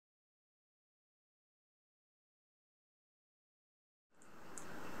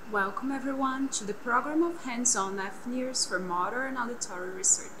Welcome everyone to the program of hands-on fNIRS for Motor and Auditory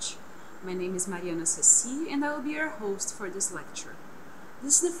Research. My name is Mariana Ceci and I will be your host for this lecture.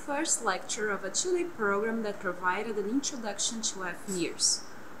 This is the first lecture of a two-day program that provided an introduction to fNIRS.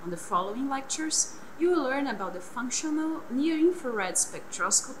 On the following lectures, you will learn about the functional near-infrared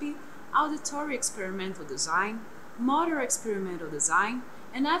spectroscopy, auditory experimental design, motor experimental design,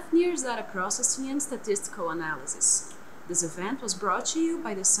 and fNIRS data processing and statistical analysis. This event was brought to you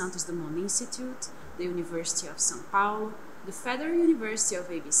by the Santos Dumont Institute, the University of São Paulo, the Federal University of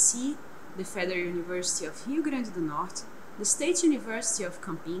ABC, the Federal University of Rio Grande do Norte, the State University of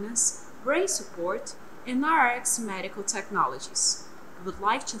Campinas, Brain Support, and NIRx Medical Technologies. I would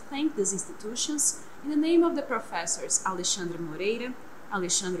like to thank these institutions in the name of the professors Alexandre Moreira,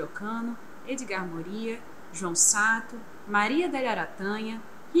 Alexandre Ocano, Edgar Moria, João Sato, Maria Delia Aranha,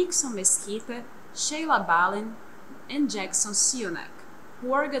 Rickson Mesquita, Sheila Balen, and Jackson Sionek,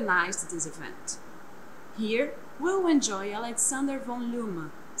 who organized this event. Here, we'll enjoy Alexander von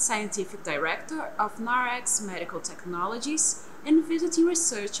Lühmman, Scientific Director of NIRx Medical Technologies and visiting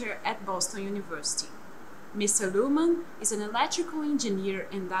researcher at Boston University. Mr. Lühmman is an electrical engineer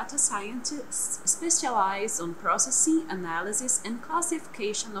and data scientist specialized on processing, analysis, and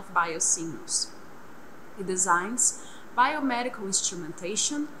classification of biosignals. He designs biomedical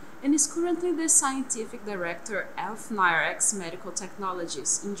instrumentation and is currently the Scientific Director of NIRx Medical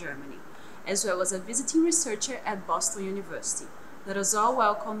Technologies in Germany, as well as a visiting researcher at Boston University. Let us all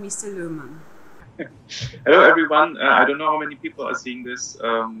welcome Mr. Lühmman. Hello everyone, I don't know how many people are seeing this.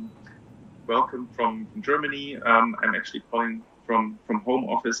 Welcome from Germany. I'm actually calling from home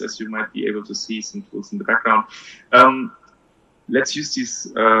office, as you might be able to see some tools in the background. Let's use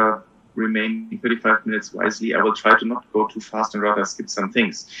these remaining 35 minutes wisely. I will try to not go too fast and rather skip some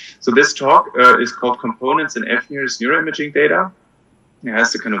things. So this talk is called Components in fNIRS Neuroimaging Data. It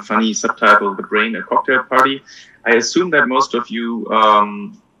has a kind of funny subtitle, The Brain, a Cocktail Party. I assume that most of you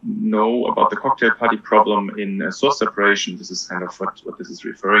know about the cocktail party problem in source separation. This is kind of what this is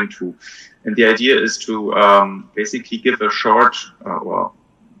referring to. And the idea is to basically give a short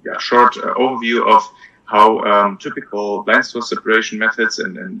overview of how typical blind source separation methods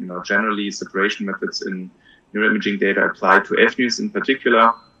and generally separation methods in neuroimaging data apply to fNIRS in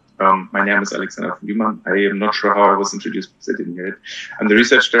particular. My name is Alexander von Lühmman. I am not sure how I was introduced because I didn't hear it. I'm the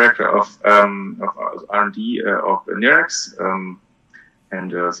research director of R&D of NIRx.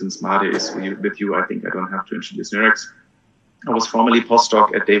 Since Made is with you, I think I don't have to introduce NIRx. I was formerly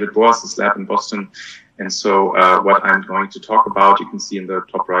postdoc at David Boas's lab in Boston. And so what I'm going to talk about, you can see in the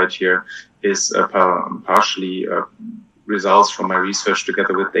top right here, is partially results from my research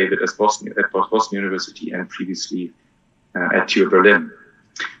together with David at Boston University and previously at TU Berlin.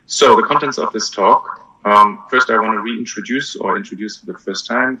 So the contents of this talk, first I want to introduce for the first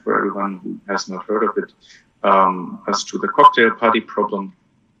time for everyone who has not heard of it, as to the cocktail party problem.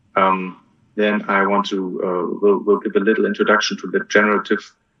 Then I want to, we'll give a little introduction to the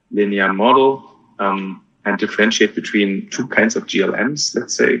generative linear model, and differentiate between two kinds of GLMs,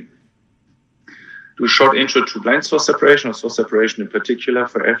 let's say. Do a short intro to blind source separation, or source separation in particular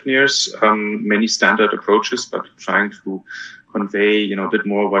for fNIRS. Many standard approaches, but trying to convey, a bit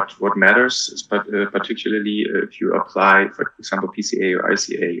more what matters, but particularly if you apply, for example, PCA or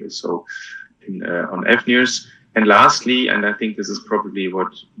ICA, so on fNIRS. And lastly, and I think this is probably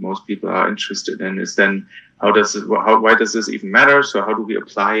what most people are interested in, is then why does this even matter? So how do we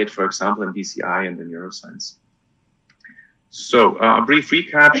apply it, for example, in BCI and in neuroscience? So a brief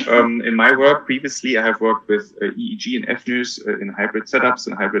recap. In my work previously, I have worked with EEG and fNIRS in hybrid setups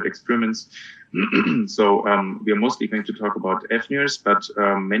and hybrid experiments. So we are mostly going to talk about fNIRS, but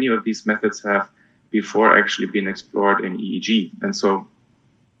many of these methods have before actually been explored in EEG. And so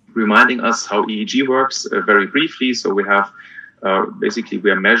reminding us how EEG works very briefly. So we have basically we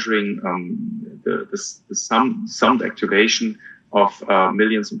are measuring the summed activation of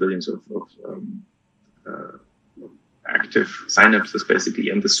millions and billions of active synapses basically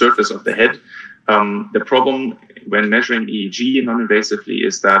in the surface of the head. The problem when measuring EEG non-invasively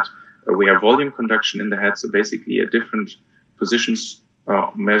is that we have volume conduction in the head. So basically at different positions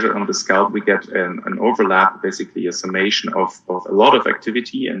measure on the scalp, we get an overlap, basically a summation of a lot of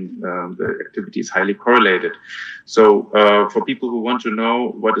activity, and the activity is highly correlated. So for people who want to know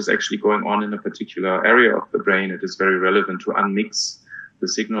what is actually going on in a particular area of the brain, it is very relevant to unmix the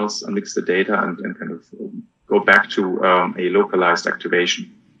signals, unmix the data, and kind of go back to a localized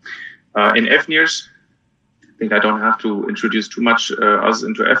activation. In fNIRS, I think I don't have to introduce too much us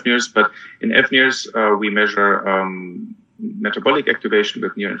into fNIRS, but in fNIRS, we measure metabolic activation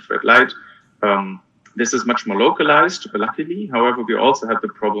with near-infrared light. This is much more localized, luckily. However, we also have the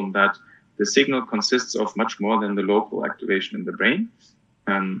problem that the signal consists of much more than the local activation in the brain.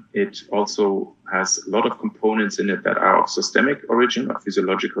 It also has a lot of components in it that are of systemic origin, of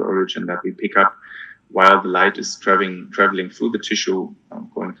physiological origin, that we pick up while the light is traveling through the tissue,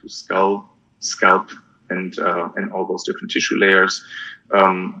 going through skull, scalp, and all those different tissue layers.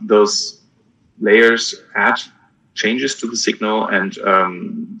 Those layers add changes to the signal and,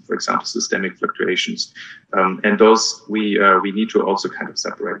 for example, systemic fluctuations. And those we need to also kind of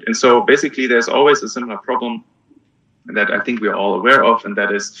separate. And so basically there's always a similar problem that I think we're all aware of, and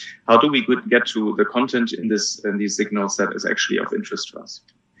that is, how do we get to the content in these signals that is actually of interest to us?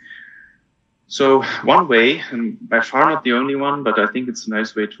 So one way, and by far not the only one, but I think it's a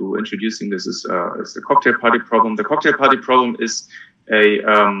nice way to introducing this, is the cocktail party problem. The cocktail party problem is a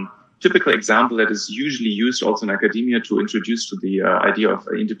typical example that is usually used also in academia to introduce to the idea of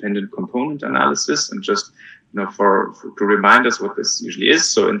independent component analysis, and just to remind us what this usually is.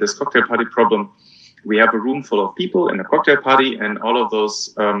 So in this cocktail party problem, we have a room full of people in a cocktail party, and all of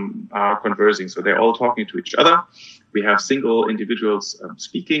those are conversing. So they're all talking to each other. We have single individuals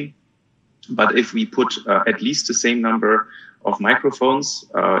speaking. But if we put at least the same number of microphones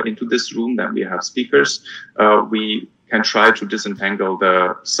into this room, then we have speakers, we can try to disentangle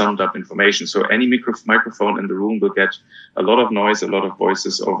the summed up information. So any microphone in the room will get a lot of noise, a lot of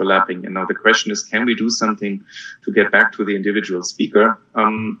voices overlapping. And now the question is, can we do something to get back to the individual speaker?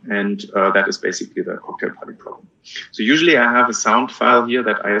 And that is basically the cocktail party problem. So usually I have a sound file here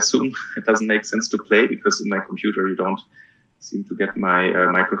that I assume it doesn't make sense to play, because in my computer you don't seem to get my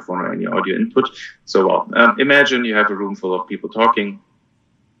microphone or any audio input. So imagine you have a room full of people talking.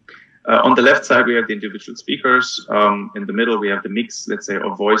 On the left side, we have the individual speakers. In the middle, we have the mix, let's say,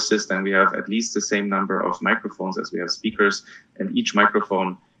 of voices. Then we have at least the same number of microphones as we have speakers. And each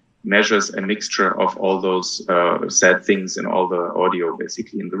microphone measures a mixture of all those said things in all the audio,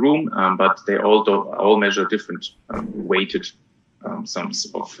 basically, in the room. But they all measure different weighted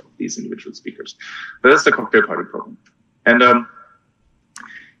sums of these individual speakers. But that's the cocktail party problem. And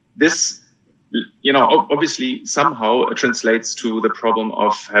this, obviously somehow translates to the problem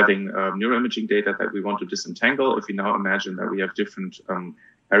of having neuroimaging data that we want to disentangle. If we now imagine that we have different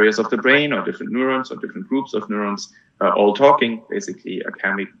areas of the brain, or different neurons, or different groups of neurons all talking, basically,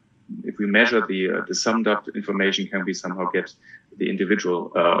 if we measure the summed up information, can we somehow get the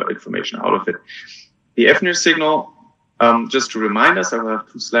individual information out of it? The fNIRS signal, just to remind us, I will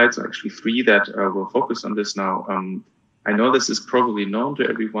have 2 slides, or actually 3, that will focus on this now. I know this is probably known to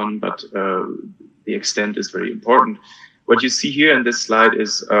everyone, but the extent is very important. What you see here in this slide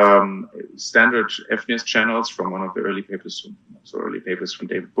is standard fNIRS channels from one of the early papers from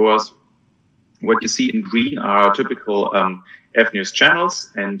David Boas. What you see in green are typical fNIRS channels,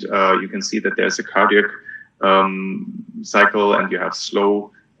 and you can see that there's a cardiac cycle, and you have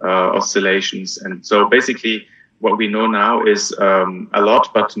slow oscillations. And so basically, what we know now is a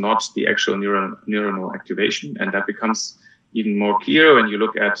lot, but not the actual neuronal activation. And that becomes even more clear when you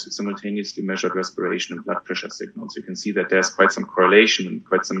look at simultaneously measured respiration and blood pressure signals. You can see that there's quite some correlation and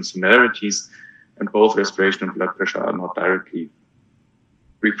quite some similarities, and both respiration and blood pressure are not directly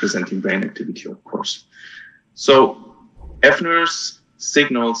representing brain activity, of course. So fNIRS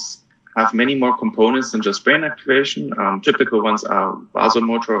signals have many more components than just brain activation. Typical ones are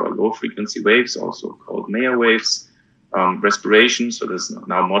vasomotor or low frequency waves, also called Meyer waves. Respiration, so this is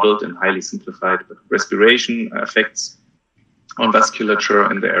now modeled and highly simplified, but respiration effects on vasculature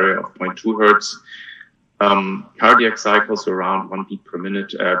in the area of 0.2 hertz. Cardiac cycles around 1 beat per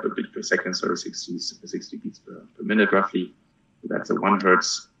minute, beat per second, so 60 beats per minute roughly. That's a 1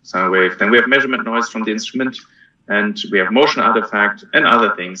 hertz sine wave. Then we have measurement noise from the instrument, and we have motion artifact and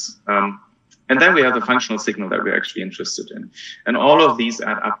other things. And then we have the functional signal that we're actually interested in. And all of these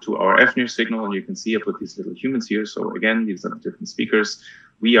add up to our fNIRS signal. And you can see I put these little humans here. So again, these are different speakers.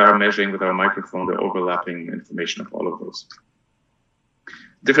 We are measuring with our microphone the overlapping information of all of those.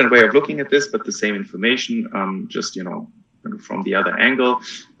 Different way of looking at this, but the same information, just, from the other angle.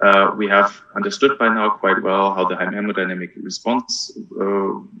 We have understood by now quite well how the hemodynamic response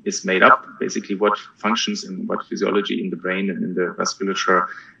is made up, basically what functions and what physiology in the brain and in the vasculature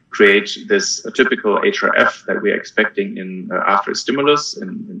create this typical HRF that we're expecting in after a stimulus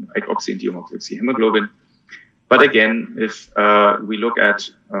in oxy and deoxyhemoglobin. But again, if we look at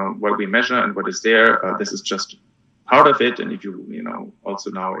what we measure and what is there, this is just part of it. And if you also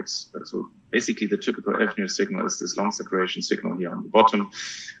now, so basically the typical fNIRS signal is this long separation signal here on the bottom.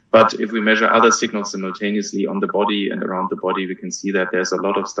 But if we measure other signals simultaneously on the body and around the body, we can see that there's a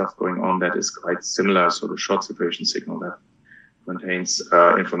lot of stuff going on that is quite similar. So the short separation signal that contains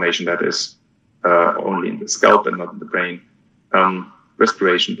information that is only in the scalp and not in the brain,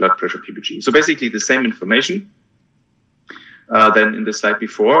 respiration, blood pressure, PPG. So basically the same information than in the slide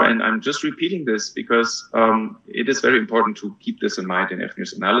before. And I'm just repeating this because it is very important to keep this in mind in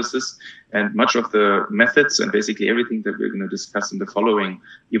fNIRS analysis. And much of the methods and basically everything that we're going to discuss in the following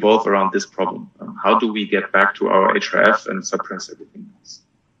evolve around this problem. How do we get back to our HRF and suppress everything else?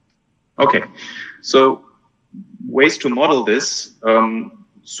 Okay, so ways to model this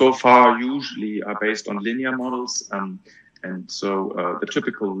so far usually are based on linear models. And so the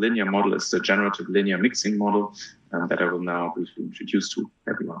typical linear model is the generative linear mixing model that I will now briefly introduce to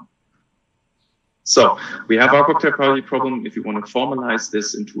everyone. So we have our cocktail party problem. If you want to formalize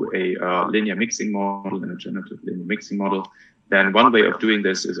this into a linear mixing model and a generative linear mixing model, then one way of doing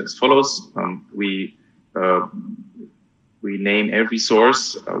this is as follows. We name every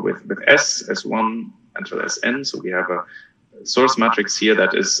source with S, S1 until Sn. So we have a source matrix here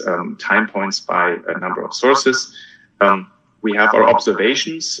that is time points by a number of sources. We have our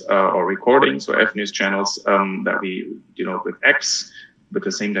observations or recordings or fNIRS channels that we denote with X with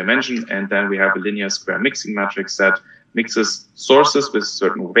the same dimension. And then we have a linear square mixing matrix that mixes sources with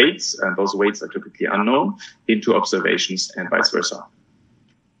certain weights, and those weights are typically unknown, into observations and vice versa.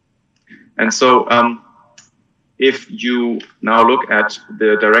 And so if you now look at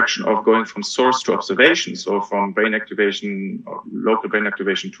the direction of going from source to observation, so from brain activation or local brain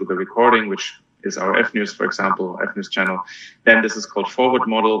activation to the recording, which is our fNIRS, for example, fNIRS channel, then this is called forward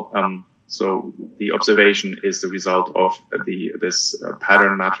model. So the observation is the result of this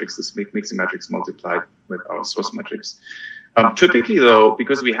pattern matrix, this mixing matrix multiplied with our source matrix. Typically, though,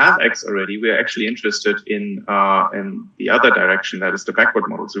 because we have X already, we are actually interested in the other direction, that is the backward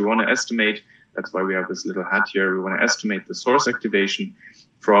model. So we want to estimate, that's why we have this little hat here, we want to estimate the source activation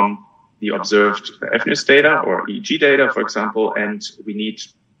from the observed fNIRS data or EEG data, for example, and we need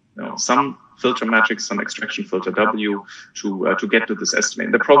some filter matrix, some extraction filter W to get to this estimate.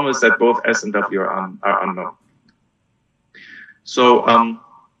 And the problem is that both S and W are unknown. So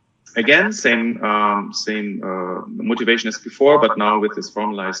again, same motivation as before, but now with this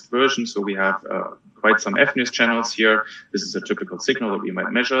formalized version. So we have quite some fNIRS channels here. This is a typical signal that we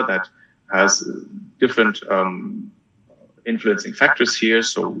might measure that has different influencing factors here.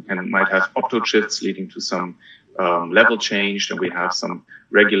 So we might have opto shifts leading to some level change, and we have some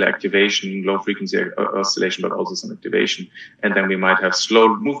regular activation, low frequency oscillation, but also some activation. And then we might have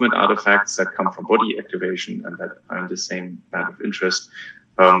slow movement artifacts that come from body activation and that are in the same band of interest,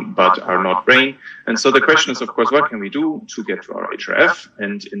 but are not brain. And so the question is, of course, what can we do to get to our HRF?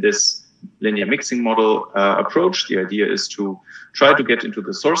 And in this linear mixing model approach, the idea is to try to get into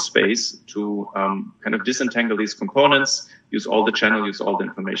the source space to kind of disentangle these components, use all the channel, use all the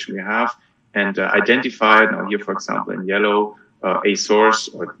information we have, and identify, now here, for example, in yellow, a source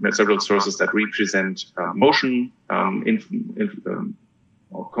or several sources that represent motion,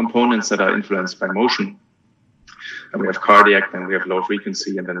 or components that are influenced by motion. And we have cardiac, then we have low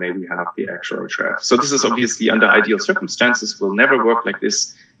frequency, and then maybe we have the actual HRF. So this is obviously under ideal circumstances, will never work like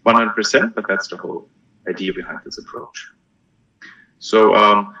this 100%, but that's the whole idea behind this approach.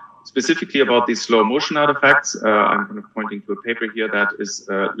 So specifically about these slow motion artifacts, I'm kind of pointing to a paper here that is,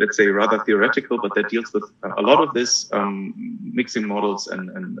 let's say, rather theoretical, but that deals with a lot of this mixing models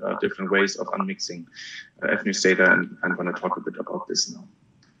and different ways of unmixing fNIRS data, and I'm going to talk a bit about this now.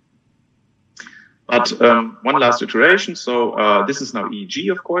 But one last iteration. So this is now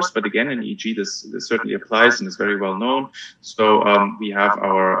EEG, of course, but again, in EEG, this certainly applies and is very well known. So we have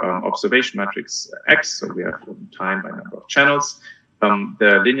our observation matrix X, so we have time by number of channels.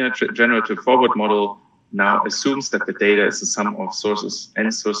 The linear generative forward model now assumes that the data is the sum of sources,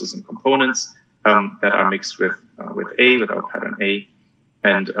 n sources and components that are mixed with A, with our pattern A.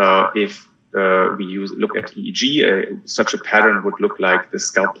 And if we look at EEG, such a pattern would look like the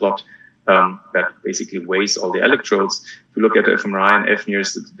scalp plot that basically weighs all the electrodes. If you look at fMRI and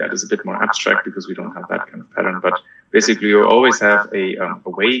fNIRS, that is a bit more abstract because we don't have that kind of pattern. But basically, you always have a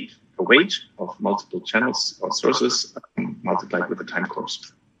weight of multiple channels or sources multiplied with the time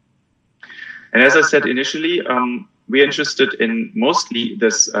course. And as I said initially, we're interested in mostly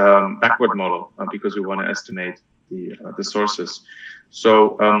this backward model because we want to estimate the sources.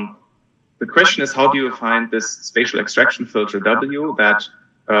 So the question is, how do you find this spatial extraction filter W that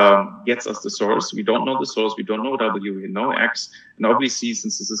gets us the source? We don't know the source, we don't know W, we know X, and obviously,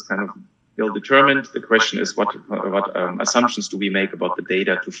 since this is kind of ill-determined, the question is what assumptions do we make about the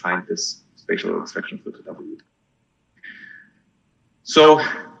data to find this spatial extraction filter W? So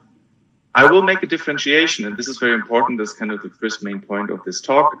I will make a differentiation, and this is very important. This is kind of the first main point of this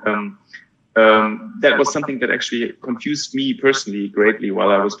talk. that was something that actually confused me personally greatly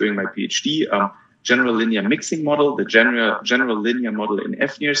while I was doing my PhD. General linear mixing model, the general linear model in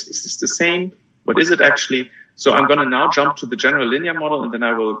fNIRS, is this the same? What is it actually? So I'm going to now jump to the general linear model, and then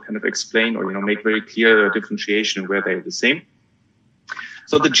I will kind of explain or make very clear the differentiation where they're the same.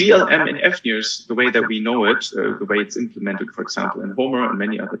 So the GLM in fNIRS, the way that we know it, the way it's implemented, for example, in Homer and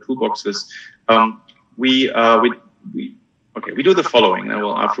many other toolboxes, we do the following, and I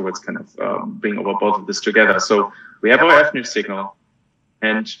will afterwards kind of bring over both of this together. So we have our fNIRS signal,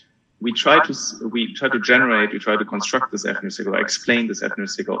 and we try to construct this fNIRS signal, explain this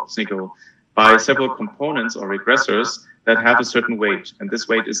fNIRS signal by several components or regressors that have a certain weight, and this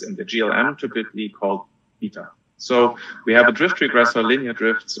weight is in the GLM typically called beta. So we have a drift regressor, linear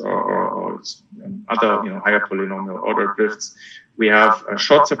drifts, or other higher polynomial order drifts. We have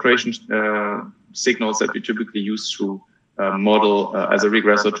short separation signals that we typically use to model as a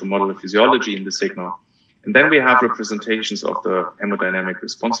regressor to model the physiology in the signal. And then we have representations of the hemodynamic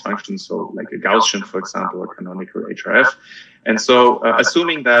response function, so like a Gaussian, for example, or canonical HRF. And so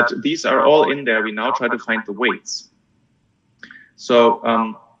assuming that these are all in there, we now try to find the weights. So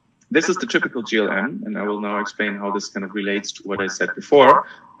this is the typical GLM, and I will now explain how this kind of relates to what I said before.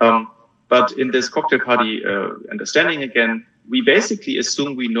 But in this cocktail party understanding again, we basically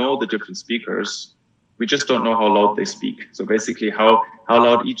assume we know the different speakers. We just don't know how loud they speak. So basically how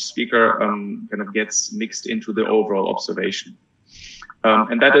loud each speaker kind of gets mixed into the overall observation.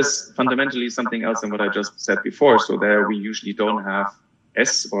 And that is fundamentally something else than what I just said before. So there we usually don't have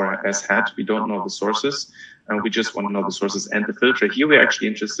S or S hat. We don't know the sources. And we just want to know the sources and the filter. Here we're actually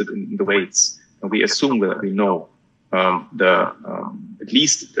interested in the weights. And we assume that we know at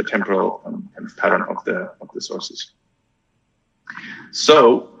least the temporal kind of pattern of the sources.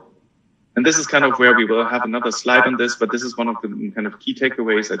 So, and this is kind of where we will have another slide on this, but this is one of the kind of key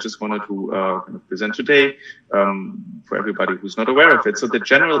takeaways I just wanted to kind of present today for everybody who's not aware of it. So the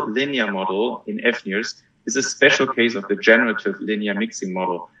general linear model in fNIRS is a special case of the generative linear mixing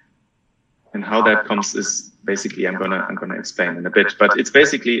model. And how that comes is basically I'm gonna explain in a bit. But it's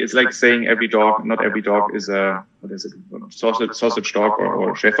like saying every dog, not every dog is a sausage dog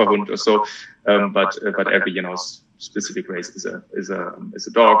or Schäferhund or so, but every specific race is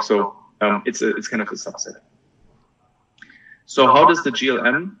a dog. So it's kind of a subset. So how does the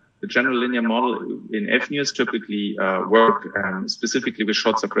GLM, the general linear model in fNIRS, typically work, specifically with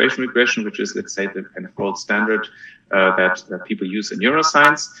short separation regression, which is, let's say, the kind of gold standard that people use in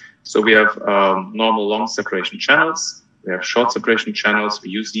neuroscience. So we have normal long separation channels. We have short separation channels. We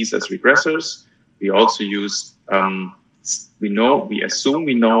use these as regressors. We also use we assume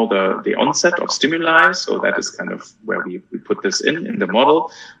we know the onset of stimuli. So that is kind of where we put this in the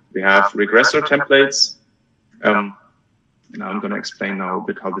model. We have regressor templates. Now I'm going to explain now a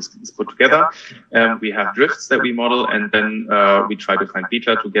bit how this is put together. We have drifts that we model, and then we try to find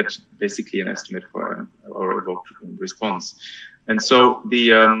beta to get basically an estimate for or evoked response. And so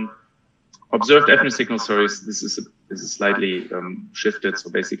the observed fNIRS signal, this is slightly shifted. So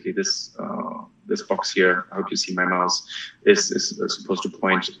basically this box here, I hope you see my mouse, is supposed to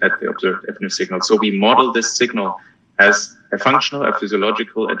point at the observed fNIRS signal. So we model this signal as a functional, a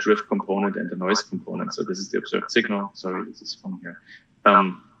physiological, a drift component, and a noise component. So this is the observed signal. Sorry, this is from here.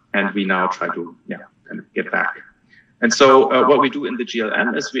 And we now try to kind of get back. And so what we do in the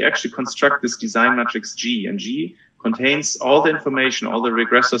GLM is we actually construct this design matrix G, and G contains all the information, all the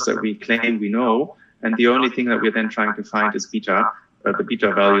regressors that we claim we know. And the only thing that we're then trying to find is beta, the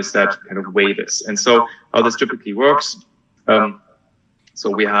beta values that kind of weigh this. And so how this typically works, so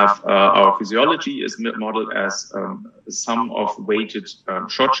we have our physiology is modeled as a sum of weighted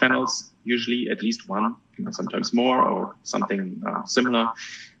short channels, usually at least one, sometimes more, or something similar.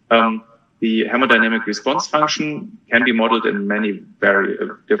 The hemodynamic response function can be modeled in many very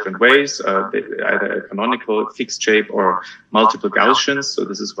different ways, either a canonical fixed shape or multiple Gaussians. So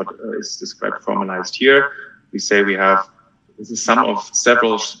this is what is described formalized here. We say we have this is sum of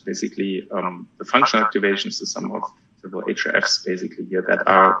several, basically the function activations, the sum of several HRFs basically here that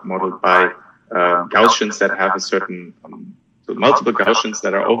are modeled by Gaussians that have a certain, so multiple Gaussians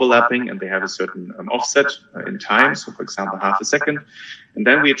that are overlapping and they have a certain offset in time. So for example, half a second. And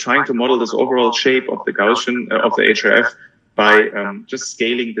then we are trying to model this overall shape of the Gaussian, of the HRF by just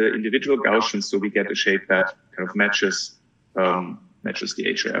scaling the individual Gaussians so we get a shape that kind of matches the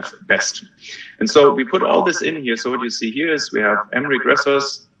HRF best. And so we put all this in here. So what you see here is we have M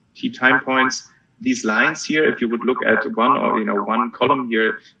regressors, T time points. These lines here, if you would look at one column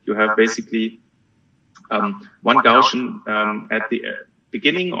here, you have basically one Gaussian at the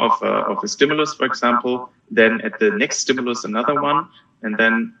beginning of a stimulus, for example, then at the next stimulus, another one, and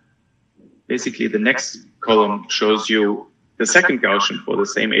then basically the next column shows you the second Gaussian for the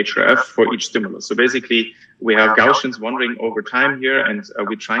same href for each stimulus. So basically, we have Gaussians wandering over time here, and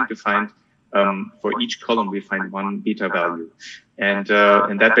we're trying to find, for each column, we find one beta value. And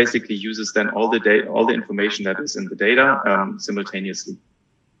that basically uses then all the information that is in the data simultaneously.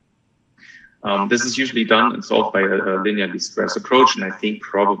 This is usually done and solved by a linear least squares approach, and I think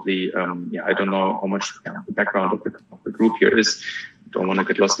probably, I don't know how much the background of the group here is. Don't want to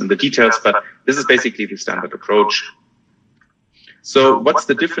get lost in the details, but this is basically the standard approach. So what's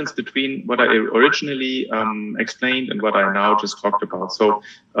the difference between what I originally explained and what I now just talked about? So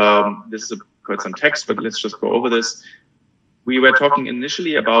this is quite some text, but let's just go over this. We were talking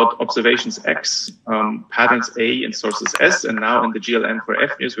initially about observations X, patterns A, and sources S, and now in the GLM for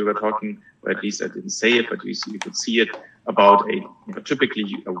fNIRS, we were talking, or at least I didn't say it, but you could see it, about typically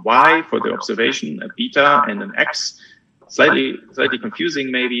a Y for the observation, a beta, and an X. Slightly confusing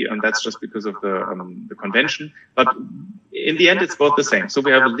maybe, and that's just because of the convention. But in the end, it's both the same. So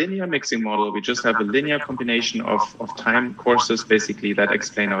we have a linear mixing model. We just have a linear combination of time courses, basically, that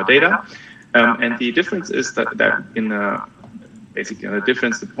explain our data. And the difference is that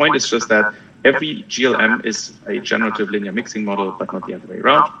the point is just that every GLM is a generative linear mixing model, but not the other way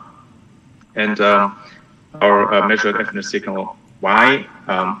around. And our measured fNIRS signal Y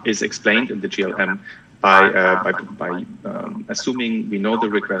is explained in the GLM by assuming we know the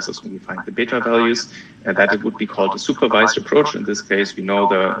regressors when we find the beta values, and that it would be called a supervised approach. In this case, we know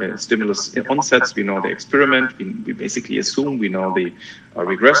the stimulus onsets, we know the experiment, we basically assume we know the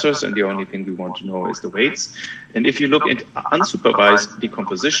regressors, and the only thing we want to know is the weights. And if you look at unsupervised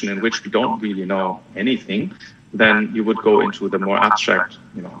decomposition, in which we don't really know anything, then you would go into the more abstract,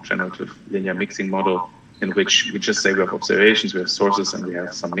 generative linear mixing model, in which we just say we have observations, we have sources, and we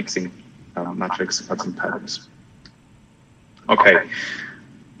have some mixing matrix and patterns. Okay,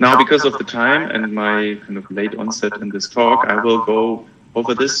 now because of the time and my kind of late onset in this talk, I will go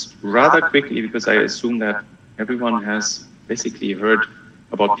over this rather quickly because I assume that everyone has basically heard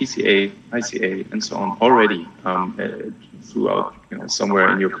about PCA, ICA, and so on already throughout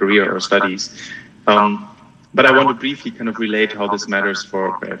somewhere in your career or studies. But I want to briefly kind of relate how this matters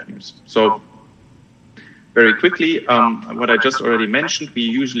for fNIRS. So very quickly, what I just already mentioned, we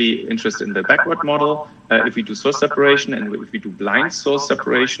usually interested in the backward model. If we do source separation and if we do blind source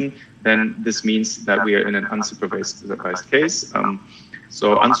separation, then this means that we are in an unsupervised case.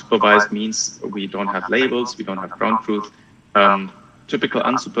 So unsupervised means we don't have labels, we don't have ground truth. Typical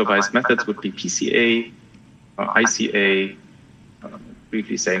unsupervised methods would be PCA, ICA,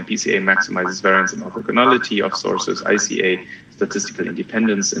 briefly saying PCA maximizes variance and orthogonality of sources, ICA, statistical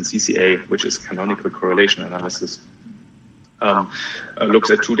independence, and CCA, which is canonical correlation analysis, looks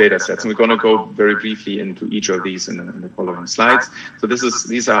at two data sets. And we're going to go very briefly into each of these in the following slides. So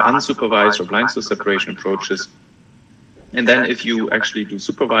these are unsupervised or blind source separation approaches. And then if you actually do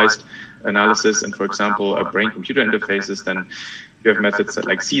supervised analysis and, for example, brain-computer interfaces, then you have methods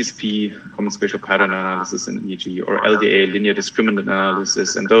like CSP, common spatial pattern analysis in EEG, or LDA, linear discriminant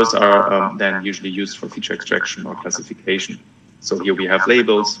analysis, and those are then usually used for feature extraction or classification. So here we have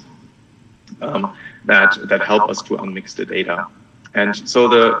labels that help us to unmix the data. And so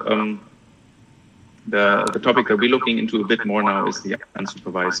the topic that we're looking into a bit more now is the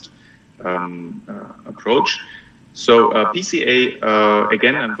unsupervised approach. So PCA,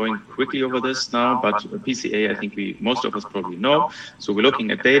 again, I'm going quickly over this now, but PCA, I think most of us probably know. So we're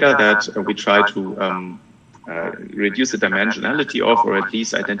looking at data that we try to reduce the dimensionality of, or at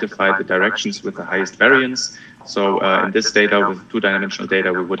least identify the directions with the highest variance. So in this data, with two-dimensional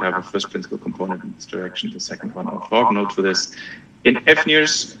data, we would have a first principal component in this direction, the second one orthogonal to this. In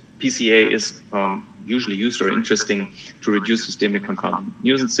fNIRS, PCA is usually used or interesting to reduce systemic confounding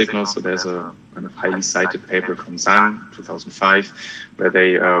nuisance signals. So there's a kind of highly cited paper from Zhang, 2005, where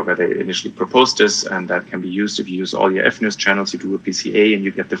they initially proposed this, and that can be used if you use all your fNIRS channels. You do a PCA and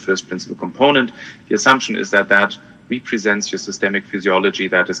you get the first principal component. The assumption is that that represents your systemic physiology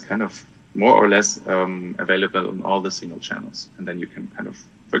that is kind of more or less available on all the signal channels, and then you can kind of,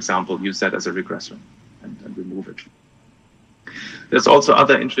 for example, use that as a regressor and remove it. There's also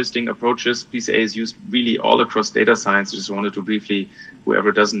other interesting approaches. PCA is used really all across data science. I just wanted to briefly,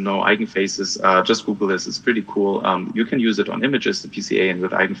 whoever doesn't know eigenfaces, just Google this. It's pretty cool. You can use it on images, the PCA, and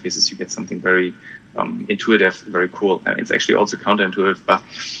with eigenfaces, you get something very intuitive, very cool. It's actually also counterintuitive, but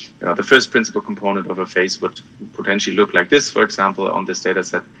the first principal component of a face would potentially look like this, for example, on this data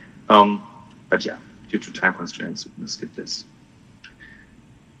set. But yeah, due to time constraints, we'll skip this.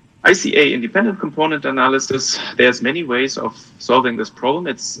 ICA, independent component analysis, there's many ways of solving this problem.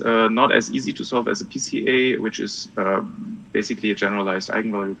 It's not as easy to solve as a PCA, which is basically a generalized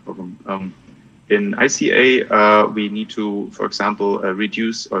eigenvalue problem. In ICA, we need to, for example,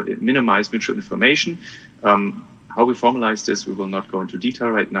 reduce or minimize mutual information. How we formalize this, we will not go into detail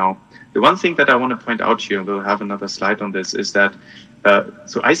right now. The one thing that I want to point out here, and we'll have another slide on this, is that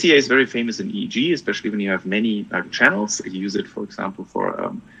so ICA is very famous in EEG, especially when you have many channels. You use it, for example,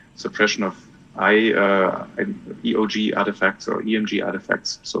 for suppression of EOG artifacts or EMG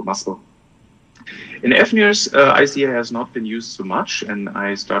artifacts, so muscle. In fNIRS, ICA has not been used so much, and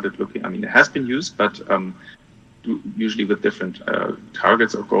I started looking, I mean, it has been used, but usually with different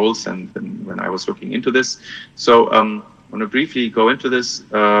targets or goals than when I was looking into this. So I want to briefly go into this.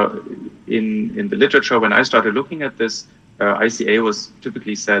 In the literature, when I started looking at this, ICA was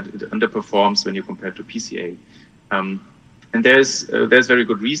typically said it underperforms when you compare to PCA. And there's very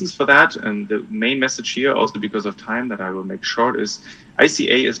good reasons for that. And the main message here, also because of time that I will make short, is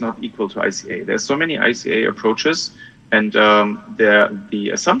ICA is not equal to ICA. There's so many ICA approaches, and the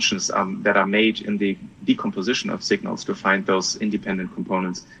assumptions that are made in the decomposition of signals to find those independent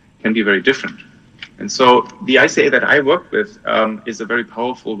components can be very different. And so the ICA that I work with is a very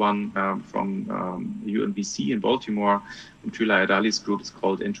powerful one from UMBC in Baltimore, from Tula Adali's group. It's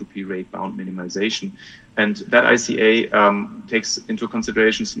called entropy rate bound minimization. And that ICA takes into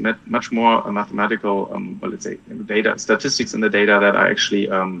considerations much more mathematical, well, let's say, data, statistics in the data that are actually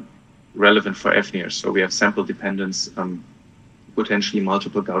relevant for fNIRS. So we have sample dependence, potentially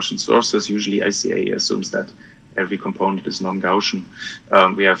multiple Gaussian sources. Usually ICA assumes that every component is non-Gaussian.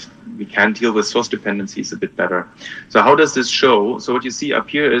 We can deal with source dependencies a bit better. So how does this show? So what you see up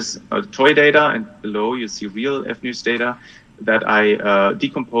here is toy data, and below you see real fNIRS data that I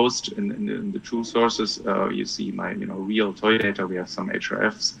decomposed in the true sources. You see my real toy data. We have some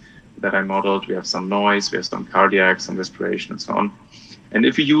HRFs that I modeled. We have some noise. We have some cardiac, some respiration, and so on. And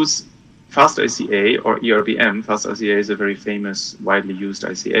if you use fast ICA or ERBM, fast ICA is a very famous, widely used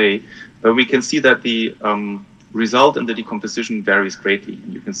ICA, but we can see that the result in the decomposition varies greatly.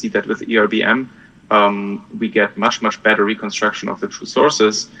 And you can see that with ERBM, we get much better reconstruction of the true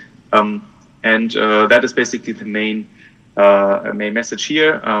sources. And that is basically the main message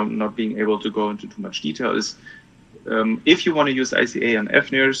here. Not being able to go into too much detail is, if you want to use ICA and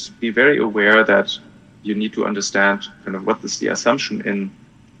fNIRS, be very aware that you need to understand kind of what is the assumption in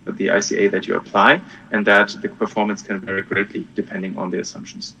the ICA that you apply, and that the performance can vary greatly depending on the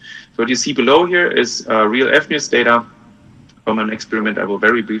assumptions. So what you see below here is real fNIRS data from an experiment I will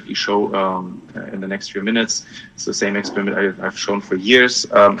very briefly show in the next few minutes. It's the same experiment I've shown for years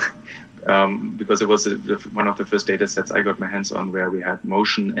because it was one of the first data sets I got my hands on where we had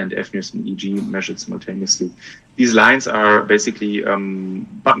motion and fNIRS and EEG measured simultaneously. These lines are basically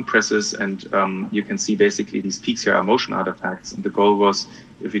button presses, and you can see basically these peaks here are motion artifacts. And the goal was,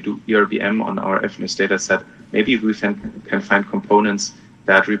 if we do ERBM on our fNIRS data set, maybe we can find components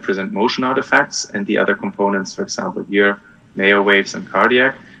that represent motion artifacts, and the other components, for example, here, Mayer waves and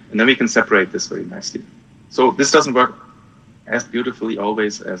cardiac, and then we can separate this very nicely. So this doesn't work as beautifully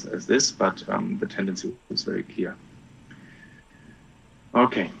always as this, but the tendency is very clear.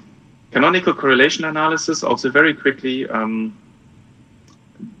 Okay, canonical correlation analysis, also very quickly. I'm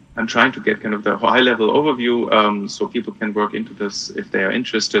trying to get kind of the high-level overview so people can work into this if they are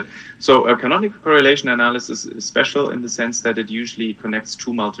interested. So a canonical correlation analysis is special in the sense that it usually connects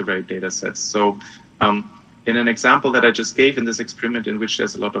two multivariate data sets. So in an example that I just gave in this experiment in which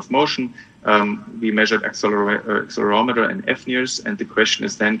there's a lot of motion, we measured accelerometer and fNIRS, and the question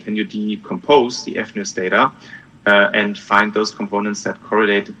is then, can you decompose the fNIRS data and find those components that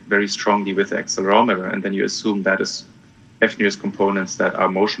correlate very strongly with the accelerometer, and then you assume that is fNIRS components that are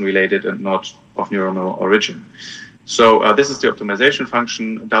motion related and not of neuronal origin. So this is the optimization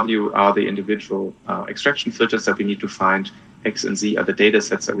function. W are the individual extraction filters that we need to find. X and Z are the data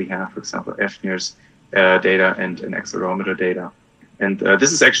sets that we have, for example, fNIRS data and accelerometer data. And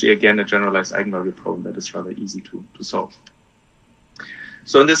this is actually, again, a generalized eigenvalue problem that is rather easy to solve.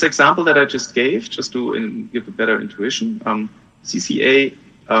 So in this example that I just gave, just to give a better intuition, CCA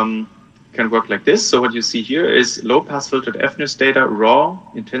can work like this. So what you see here is low-pass filtered fNIRS data, raw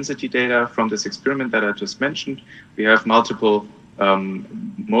intensity data from this experiment that I just mentioned. We have multiple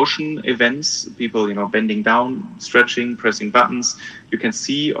motion events, people, bending down, stretching, pressing buttons. You can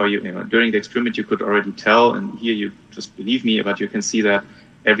see, or during the experiment, you could already tell, and here you just believe me, but you can see that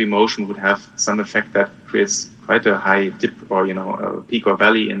every motion would have some effect that creates quite a high dip or, a peak or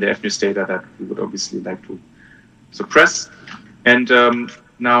valley in the fNIRS data that we would obviously like to suppress. And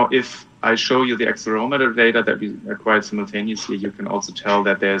now if I show you the accelerometer data that we acquired simultaneously, you can also tell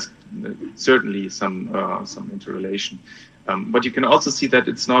that there's certainly some interrelation. But you can also see that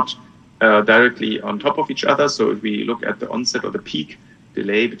it's not directly on top of each other. So if we look at the onset or the peak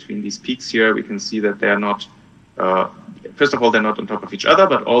delay between these peaks here, we can see that they're not, first of all, they're not on top of each other,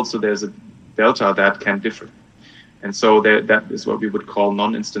 but also there's a delta that can differ. And so that is what we would call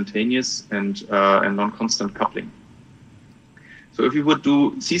non-instantaneous and non-constant coupling. So if you would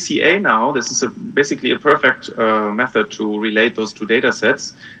do CCA now, this is basically a perfect method to relate those two data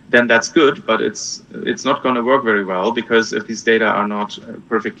sets, then that's good, but it's not going to work very well, because if these data are not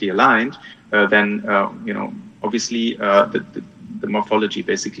perfectly aligned, then obviously the morphology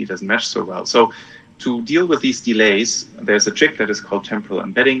basically doesn't match so well. So to deal with these delays, there's a trick that is called temporal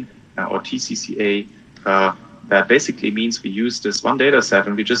embedding, or TCCA, that basically means we use this one data set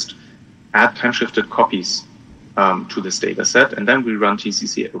and we just add time-shifted copies to this data set, and then we run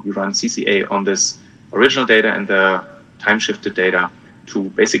CCA on this original data and the time-shifted data to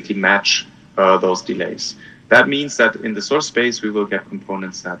basically match those delays. That means that in the source space, we will get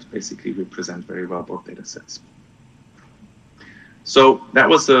components that basically represent very well both data sets. So that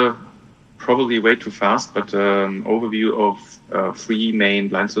was probably way too fast, but overview of three main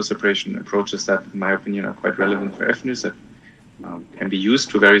blind source separation approaches that, in my opinion, are quite relevant for fNIRS, that can be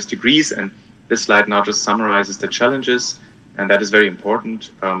used to various degrees. And this slide now just summarizes the challenges, and that is very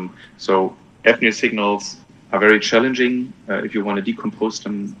important. So fNIRS signals are very challenging if you want to decompose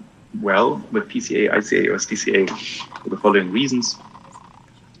them well with PCA, ICA, or SDCA for the following reasons.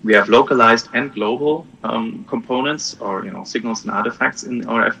 We have localized and global components, or signals and artifacts in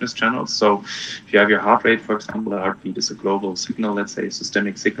our fNIRS channels. So if you have your heart rate, for example, the heartbeat is a global signal, let's say a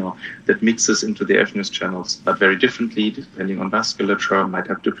systemic signal that mixes into the fNIRS channels, but very differently depending on vasculature, might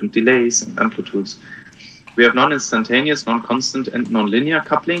have different delays and amplitudes. We have non-instantaneous, non-constant, and non-linear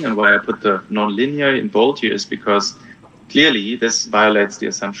coupling. And why I put the non-linear in bold here is because clearly this violates the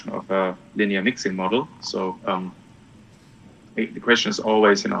assumption of a linear mixing model. So the question is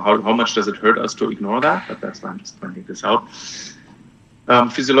always, how much does it hurt us to ignore that? But that's why I'm just pointing this out.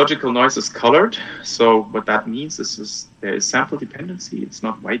 Physiological noise is colored. So what that means is there is sample dependency. It's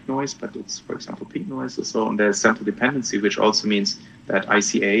not white noise, but it's, for example, pink noise or so. And there's sample dependency, which also means that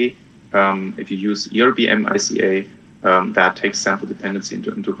ICA, if you use ERBM ICA, that takes sample dependency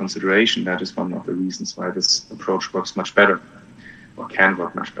into consideration. That is one of the reasons why this approach works much better, or can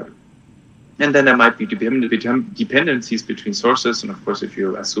work much better. And then there might be dependencies between sources. And of course, if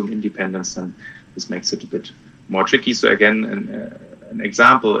you assume independence, then this makes it a bit more tricky. So again, an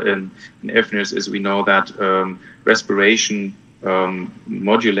example in fNIRS is we know that respiration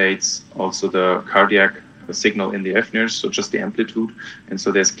modulates also the cardiac signal in the fNIRS, so just the amplitude. And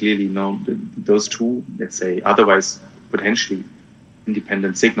so there's clearly those two, let's say, otherwise potentially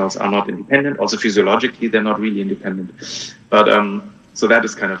independent signals are not independent. Also physiologically, they're not really independent. But so that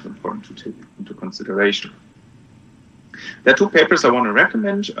is kind of important to take into consideration. There are two papers I want to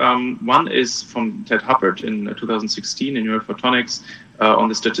recommend. One is from Ted Hubbard in 2016 in Neurophotonics on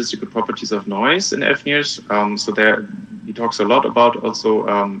the statistical properties of noise in fNIRS. So there he talks a lot about also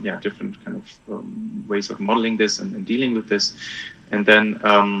different kind of ways of modeling this and dealing with this. And then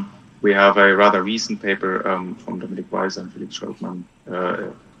we have a rather recent paper from Dominic Weiser and Felix Scholtmann,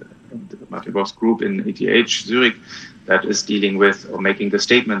 Martin Bock's group in ETH Zurich, that is dealing with or making the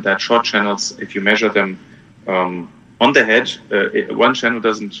statement that short channels, if you measure them on the head, one channel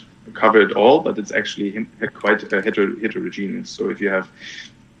doesn't cover it all, but it's actually quite heterogeneous. So if you have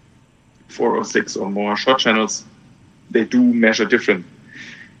 4 or 6 or more short channels, they do measure different,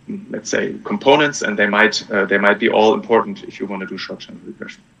 let's say, components, and they might be all important if you want to do short channel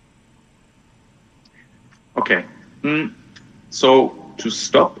regression. Okay, so to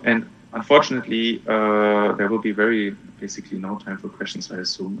stop, and unfortunately, there will be basically no time for questions, I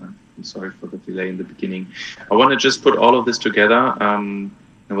assume. I'm sorry for the delay in the beginning. I want to just put all of this together.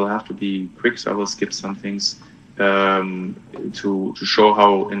 It will have to be quick, so I will skip some things to show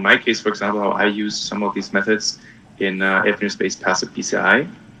how, in my case, for example, how I use some of these methods in fNIRS-based passive PCI,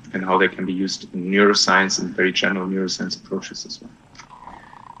 and how they can be used in neuroscience and very general neuroscience approaches as well.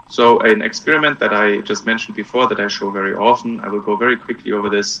 So an experiment that I just mentioned before that I show very often, I will go very quickly over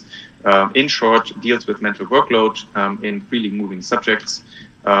this. In short, deals with mental workload in freely moving subjects.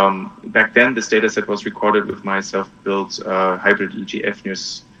 Back then, this data set was recorded with my self-built hybrid EEG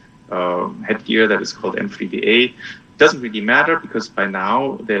fNIRS headgear that is called M3VA. It doesn't really matter because by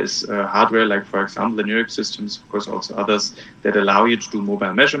now there's hardware like, for example, the NIRx systems, of course, also others that allow you to do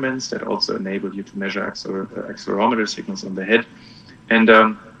mobile measurements that also enable you to measure accelerometer signals on the head. And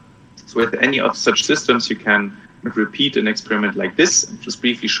so with any of such systems, you can repeat an experiment like this. I'm just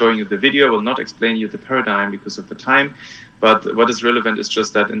briefly showing you the video. I will not explain you the paradigm because of the time, but what is relevant is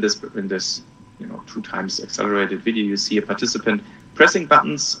just that in this 2 times accelerated video, you see a participant pressing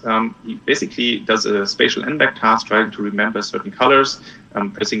buttons. He basically does a spatial n-back task, trying to remember certain colors,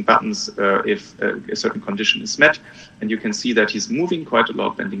 pressing buttons if a certain condition is met. And you can see that he's moving quite a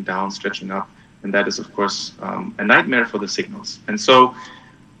lot, bending down, stretching up. And that is, of course, a nightmare for the signals. And so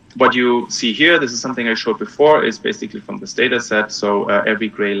what you see here, this is something I showed before, is basically from this data set. So every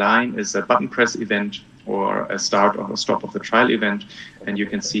gray line is a button press event or a start or a stop of the trial event. And you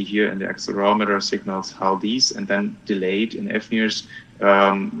can see here in the accelerometer signals how these, and then delayed in fNIRs,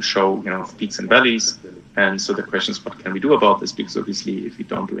 show peaks and valleys. And so the question is, what can we do about this? Because obviously, if we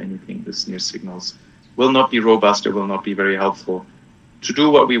don't do anything, the NIRS signals will not be robust. It will not be very helpful to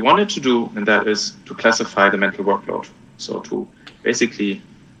do what we wanted to do, and that is to classify the mental workload. So to basically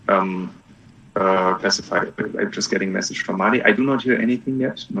classify. I'm just getting a message from Mari. I do not hear anything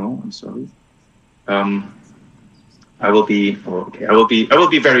yet. No, I'm sorry. I will be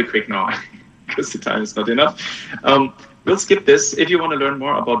very quick now because the time is not enough. We'll skip this. If you want to learn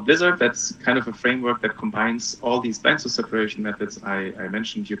more about Blizzard, that's kind of a framework that combines all these blind source separation methods I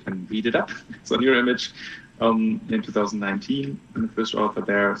mentioned. You can read it up. It's on NeuroImage in 2019, I'm the first author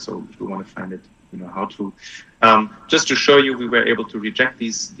there. So if you want to find it, you know how to. Just to show you, we were able to reject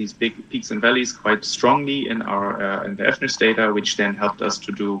these big peaks and valleys quite strongly in our in the fNIRS data, which then helped us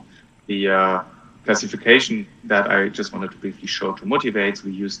to do the classification that I just wanted to briefly show to motivate.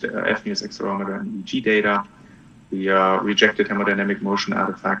 We used fNIRS accelerometer and EEG data. We rejected hemodynamic motion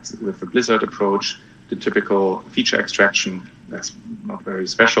artifacts with the Blizzard approach, the typical feature extraction. That's not very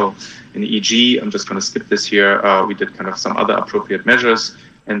special. In EEG, I'm just going to skip this here. We did kind of some other appropriate measures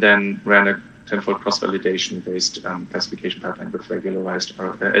and then ran a tenfold cross-validation based classification pipeline with regularized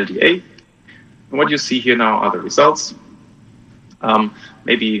LDA. And what you see here now are the results.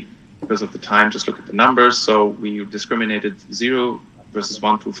 Maybe because of the time, just look at the numbers. So we discriminated 0 versus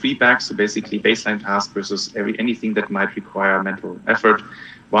 1, 2, 3 back. So basically baseline task versus anything that might require mental effort.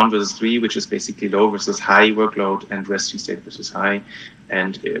 1 versus 3, which is basically low versus high workload, and resting state versus high.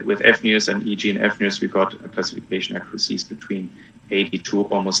 And with fNIRS and EEG and fNIRS, we got classification accuracies between 80 to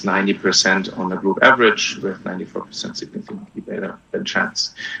almost 90% on the group average, with 94% significantly better than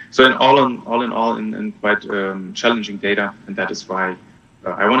chance. So in all in all, quite challenging data, and that is why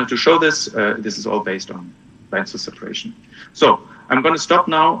I wanted to show this. This is all based on blind source separation. So I'm going to stop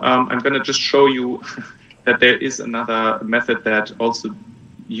now. I'm going to just show you that there is another method that also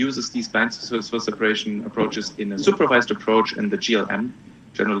uses these blind source separation approaches in a supervised approach in the GLM,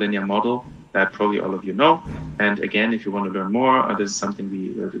 general linear model, that probably all of you know. And again, if you want to learn more, this is something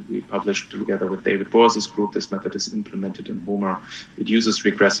we published together with David Boas's group. This method is implemented in Homer. It uses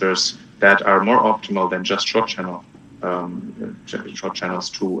regressors that are more optimal than just short channels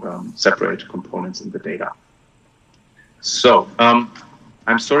to separate components in the data. So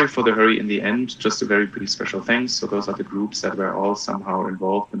I'm sorry for the hurry in the end, just a very pretty special thanks. So those are the groups that were all somehow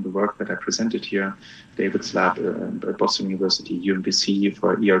involved in the work that I presented here. David's lab at Boston University, UMBC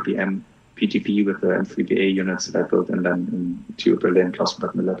for ERBM, PTP with the M3BA units that I built, and then in TU Berlin, Klaus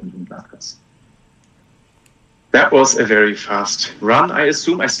Lab in Glasgow. That was a very fast run, I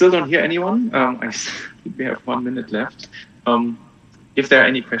assume. I still don't hear anyone. I think we have 1 minute left. If there are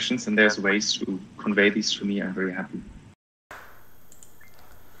any questions and there's ways to convey these to me, I'm very happy.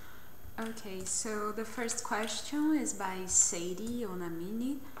 Okay, so the first question is by Sadie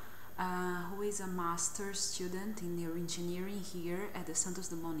Onamini, who is a master's student in neuroengineering here at the Santos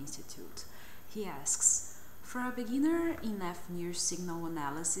Dumont Institute. He asks, for a beginner in fNIRS signal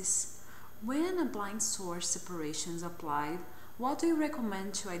analysis, when a blind source separation is applied, what do you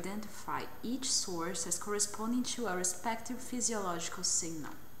recommend to identify each source as corresponding to a respective physiological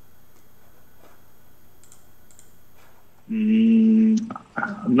signal? I'm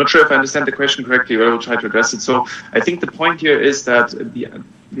not sure if I understand the question correctly, but I will try to address it. So I think the point here is that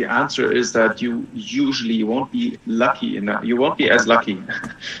the answer is that you usually won't be lucky enough. You won't be as lucky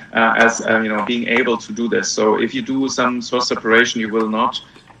as being able to do this. So if you do some source separation, you will not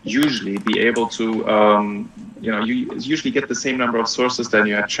usually be able to. You usually get the same number of sources than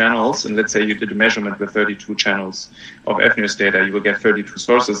you have channels. And let's say you did a measurement with 32 channels of fNIRS data, you will get 32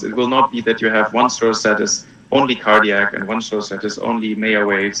 sources. It will not be that you have one source that is only cardiac and one source that is only Mayer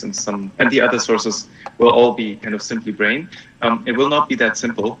waves and the other sources will all be kind of simply brain. It will not be that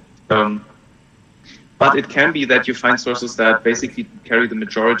simple. But it can be that you find sources that basically carry the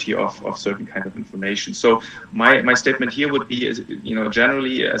majority of certain kind of information. So my statement here would be,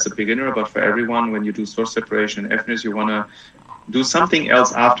 generally as a beginner, but for everyone, when you do source separation in fNIRS, you want to do something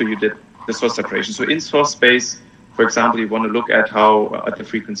else after you did the source separation. So in source space, for example, you want to look at how at the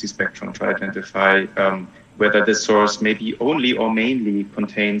frequency spectrum to identify whether this source maybe only or mainly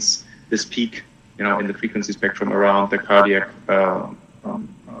contains this peak, in the frequency spectrum around the cardiac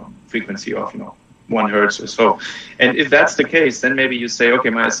frequency of 1 hertz or so. And if that's the case, then maybe you say, okay,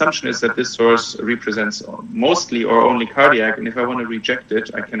 my assumption is that this source represents mostly or only cardiac, and if I want to reject it,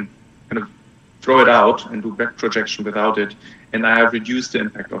 I can kind of throw it out and do back projection without it, and I have reduced the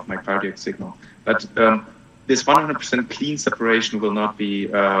impact of my cardiac signal. But this 100% clean separation will not be,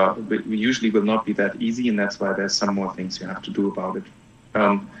 usually will not be that easy, and that's why there's some more things you have to do about it.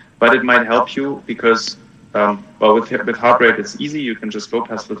 But it might help you because, well, with heart rate, it's easy. You can just low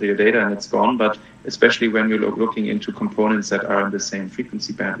pass filter your data and it's gone. But especially when you're looking into components that are in the same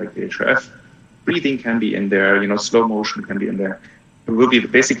frequency band, like the HRF, breathing can be in there, slow motion can be in there. It will be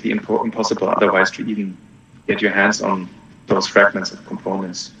basically impossible otherwise to even get your hands on those fragments of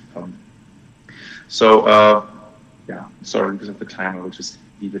components. Yeah, sorry, because of the time, I will just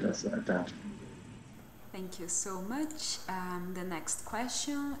leave it as that. Thank you so much. The next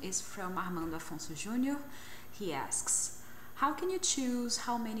question is from Armando Afonso Jr. He asks, how can you choose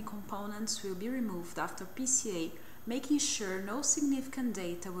how many components will be removed after PCA, making sure no significant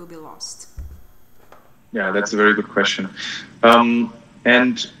data will be lost? Yeah, that's a very good question.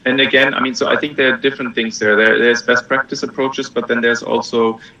 And again, I mean, so I think there are different things there. There's best practice approaches, but then there's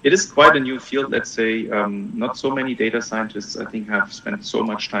also, it is quite a new field, let's say. Not so many data scientists, I think, have spent so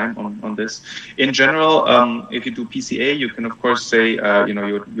much time on this. In general, if you do PCA, you can, of course, say,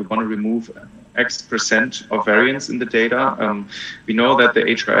 you want to remove X% of variance in the data. We know that the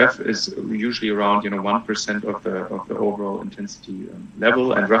HRF is usually around 1% of the overall intensity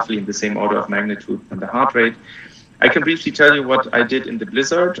level, and roughly in the same order of magnitude than the heart rate. I can briefly tell you what I did in the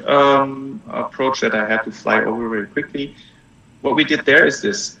Blizzard approach that I had to fly over very quickly. What we did there is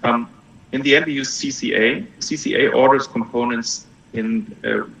this. In the end, we use CCA. CCA orders components in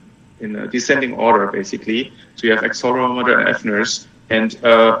a descending order, basically. So you have accelerometer and fNIRS, and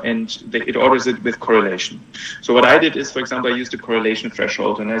it orders it with correlation. So what I did is, for example, I used a correlation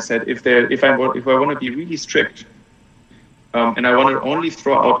threshold, and I said, if I want to be really strict, and I want to only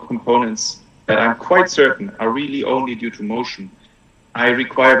throw out components that I'm quite certain are really only due to motion, I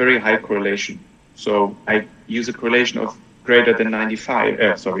require very high correlation. So I use a correlation of greater than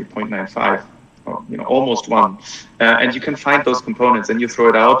 0.95, or, almost 1. And you can find those components and you throw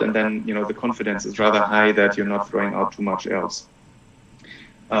it out, and then, the confidence is rather high that you're not throwing out too much else.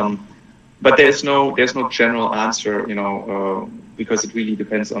 But there's no general answer, because it really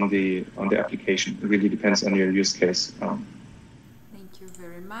depends on the application. It really depends on your use case.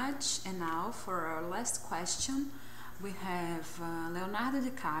 Much. And now for our last question, we have Leonardo de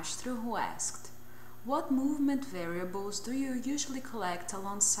Castro, who asked, what movement variables do you usually collect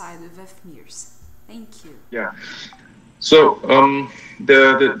alongside with fNIRs? Thank you. Yeah. So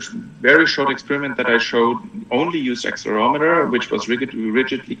the very short experiment that I showed only used accelerometer, which was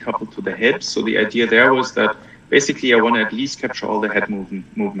rigidly coupled to the head. So the idea there was that basically I want to at least capture all the head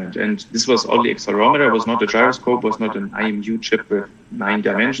movement. And this was only accelerometer. It was not a gyroscope, was not an IMU chip with 9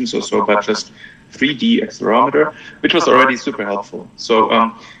 dimensions or so, but just 3D accelerometer, which was already super helpful. So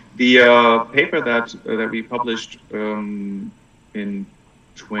the paper that we published in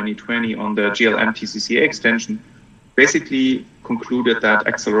 2020 on the GLM TCCA extension basically concluded that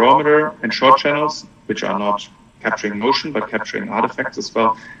accelerometer and short channels, which are not capturing motion but capturing artifacts as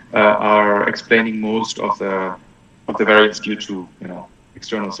well, are explaining most of the variance due to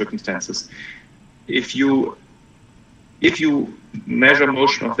external circumstances. If you measure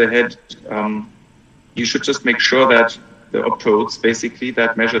motion of the head, you should just make sure that the optodes basically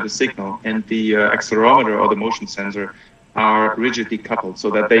that measure the signal and the accelerometer or the motion sensor are rigidly coupled so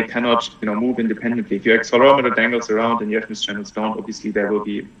that they cannot move independently. If your accelerometer dangles around and your fNIRS channels don't, obviously there will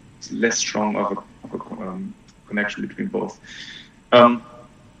be less strong of a connection between both.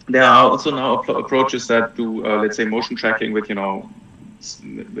 There are also now approaches that do, let's say, motion tracking with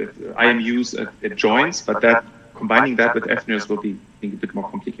IMUs at joints, but that combining that with fNIRS will be, I think, a bit more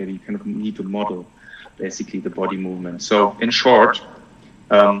complicated. You kind of need to model basically the body movement. So in short,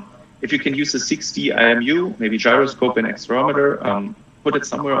 if you can use a 6D IMU, maybe gyroscope and accelerometer, put it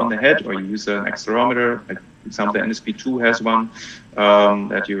somewhere on the head, or you use an accelerometer, like for example, the NSP2 has one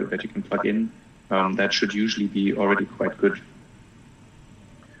that you can plug in. That should usually be already quite good.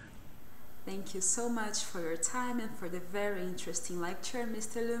 Thank you so much for your time and for the very interesting lecture,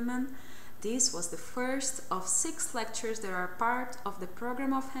 Mr. Lühmann. This was the first of 6 lectures that are part of the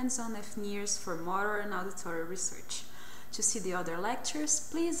program of hands-on fNIRs for motor and auditory research. To see the other lectures,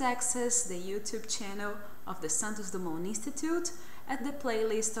 please access the YouTube channel of the Santos Dumont Institute at the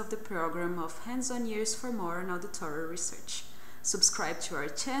playlist of the program of Hands-on Years for Motor and Auditory Research. Subscribe to our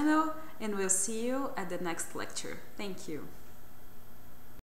channel and we'll see you at the next lecture. Thank you.